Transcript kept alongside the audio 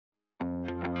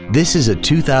This is a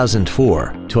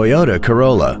 2004 Toyota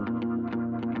Corolla.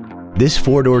 This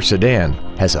four-door sedan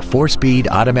has a four-speed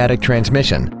automatic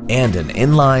transmission and an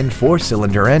inline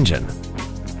four-cylinder engine.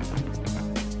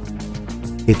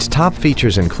 Its top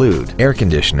features include air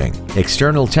conditioning,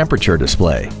 external temperature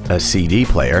display, a CD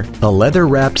player, a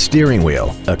leather-wrapped steering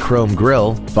wheel, a chrome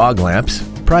grille, fog lamps,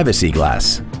 privacy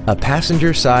glass, a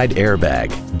passenger side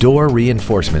airbag, door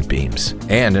reinforcement beams,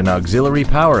 and an auxiliary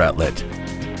power outlet.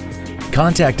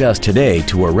 Contact us today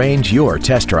to arrange your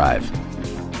test drive.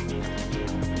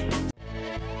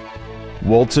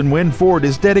 Woltz & Wind Ford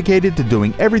is dedicated to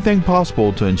doing everything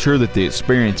possible to ensure that the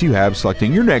experience you have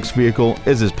selecting your next vehicle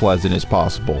is as pleasant as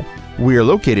possible. We are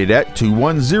located at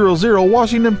 2100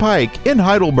 Washington Pike in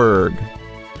Heidelberg.